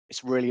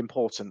it's really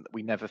important that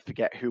we never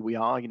forget who we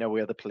are. You know, we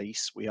are the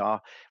police. We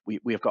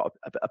have got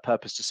a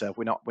purpose to serve.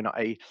 We're not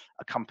a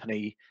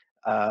company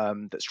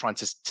that's trying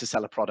to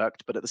sell a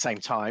product, but at the same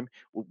time,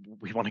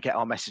 we want to get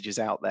our messages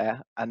out there.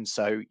 And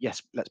so,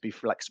 yes, let's be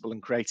flexible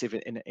and creative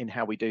in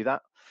how we do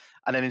that.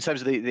 And then in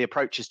terms of the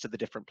approaches to the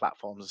different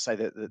platforms, I say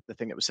that the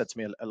thing that was said to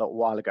me a little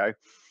while ago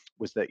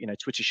was that, you know,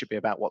 Twitter should be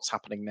about what's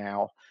happening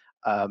now.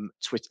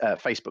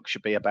 Facebook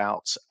should be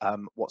about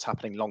what's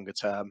happening longer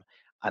term,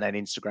 and then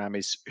Instagram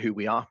is who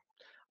we are.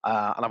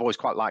 And I've always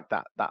quite liked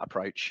that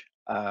approach.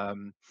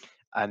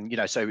 And you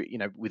know, so you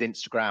know, with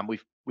Instagram,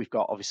 we've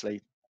got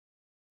obviously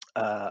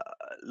uh,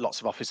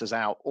 lots of officers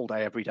out all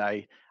day, every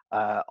day.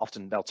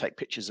 Often they'll take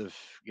pictures of,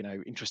 you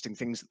know, interesting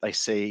things that they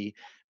see,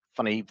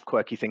 funny,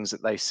 quirky things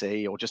that they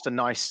see, or just a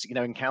nice, you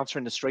know, encounter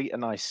in the street, a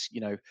nice,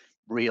 you know,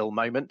 real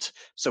moment.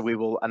 So we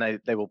will, and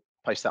they will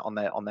post that on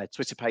their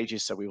Twitter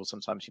pages. So we will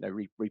sometimes, you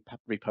know,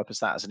 repurpose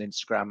that as an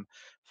Instagram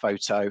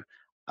photo.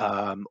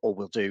 Or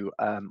we'll do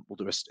a,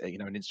 you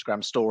know, an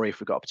Instagram story if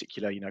we've got a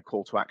particular, you know,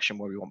 call to action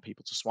where we want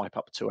people to swipe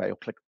up to or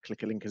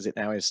click a link, as it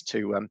now is,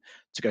 to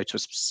go to a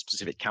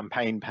specific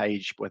campaign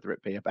page, whether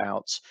it be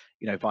about,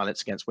 you know,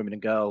 violence against women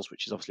and girls,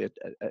 which is obviously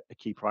a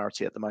key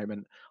priority at the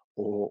moment,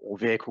 or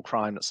vehicle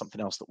crime. That's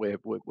something else that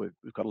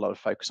we've got a lot of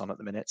focus on at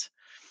the minute.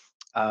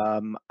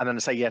 And then I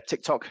say, yeah,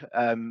 TikTok.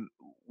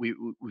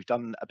 We've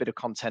done a bit of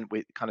content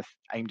with kind of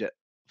aimed at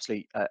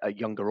obviously a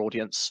younger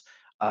audience,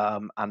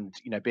 and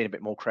you know, being a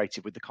bit more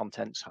creative with the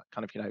content,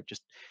 kind of, you know,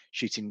 just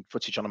shooting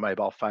footage on a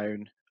mobile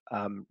phone,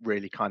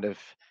 really kind of,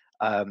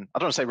 I don't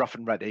want to say rough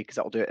and ready because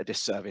that will do it a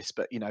disservice,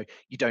 but you know,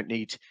 you don't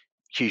need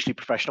hugely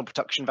professional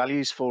production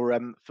values for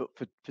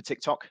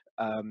TikTok.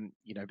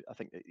 You know, I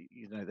think that,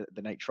 you know,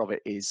 the nature of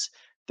it is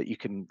that you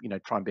can, you know,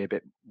 try and be a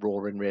bit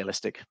raw and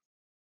realistic.